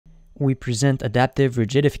We present adaptive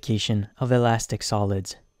rigidification of elastic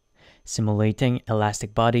solids. Simulating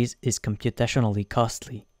elastic bodies is computationally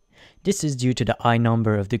costly. This is due to the high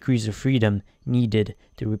number of degrees of freedom needed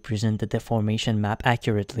to represent the deformation map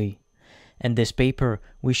accurately. In this paper,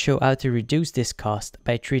 we show how to reduce this cost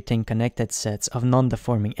by treating connected sets of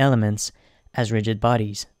non-deforming elements as rigid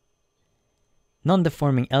bodies.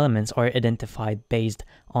 Non-deforming elements are identified based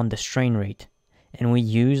on the strain rate, and we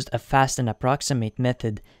used a fast and approximate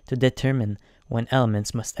method to determine when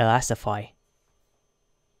elements must elastify.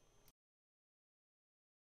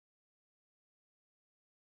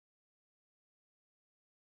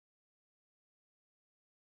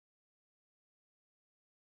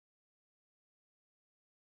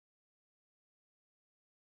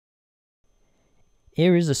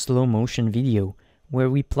 Here is a slow motion video where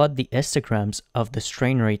we plot the histograms of the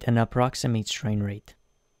strain rate and approximate strain rate.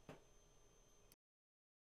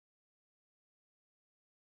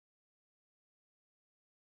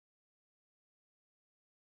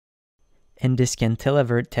 In this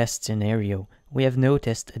cantilever test scenario, we have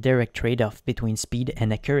noticed a direct trade-off between speed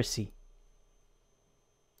and accuracy.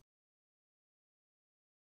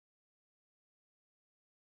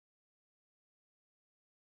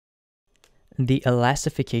 The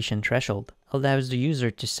elastification threshold allows the user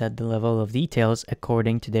to set the level of details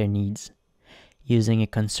according to their needs. Using a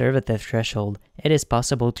conservative threshold, it is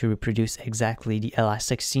possible to reproduce exactly the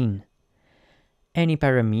elastic scene. Any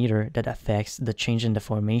parameter that affects the change in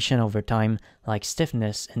deformation over time, like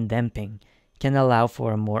stiffness and damping, can allow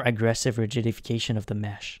for a more aggressive rigidification of the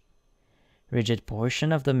mesh. Rigid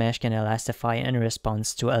portion of the mesh can elastify in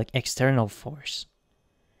response to an external force.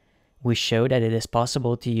 We show that it is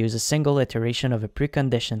possible to use a single iteration of a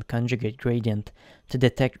preconditioned conjugate gradient to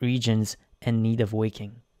detect regions in need of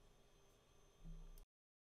waking.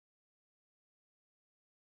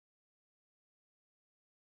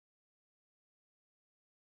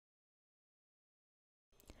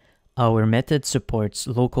 Our method supports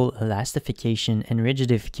local elastification and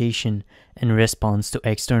rigidification in response to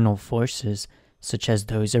external forces, such as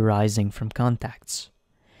those arising from contacts.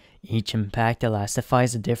 Each impact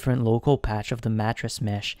elastifies a different local patch of the mattress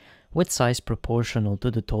mesh with size proportional to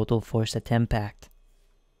the total force at impact.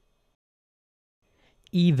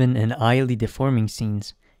 Even in highly deforming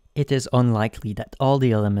scenes, it is unlikely that all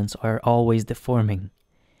the elements are always deforming.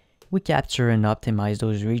 We capture and optimize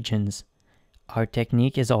those regions. Our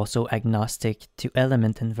technique is also agnostic to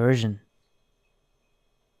element inversion.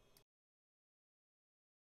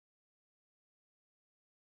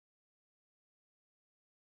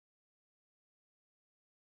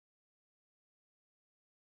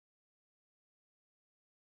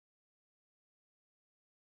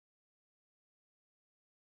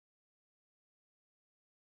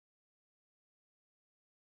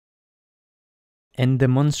 In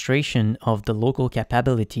demonstration of the local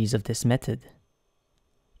capabilities of this method,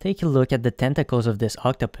 take a look at the tentacles of this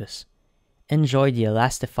octopus. Enjoy the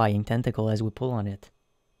elastifying tentacle as we pull on it.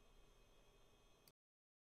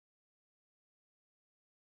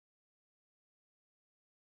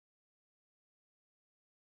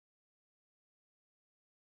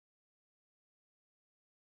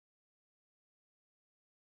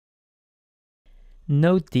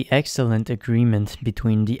 Note the excellent agreement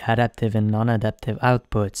between the adaptive and non-adaptive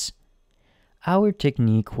outputs. Our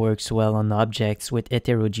technique works well on objects with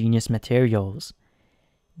heterogeneous materials.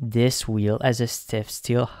 This wheel has a stiff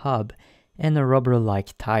steel hub and a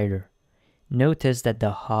rubber-like tire. Notice that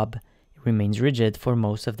the hub remains rigid for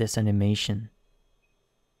most of this animation.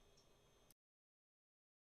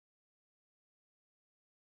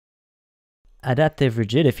 Adaptive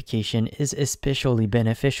rigidification is especially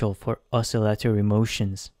beneficial for oscillatory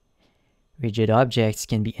motions. Rigid objects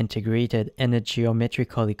can be integrated in a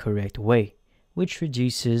geometrically correct way, which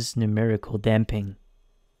reduces numerical damping.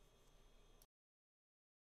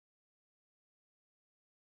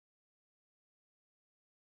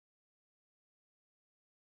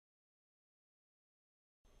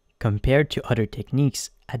 Compared to other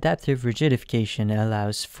techniques, adaptive rigidification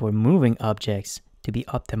allows for moving objects to be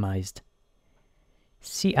optimized.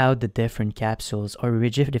 See how the different capsules are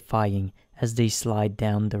rigidifying as they slide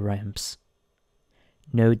down the ramps.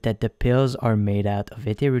 Note that the pills are made out of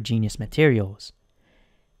heterogeneous materials.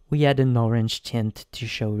 We add an orange tint to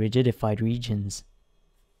show rigidified regions.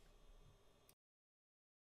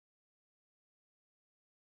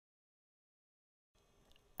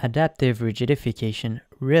 Adaptive rigidification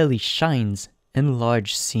really shines in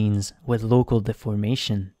large scenes with local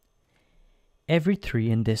deformation. Every tree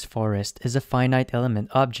in this forest is a finite element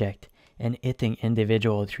object, and hitting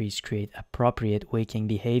individual trees create appropriate waking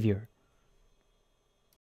behavior.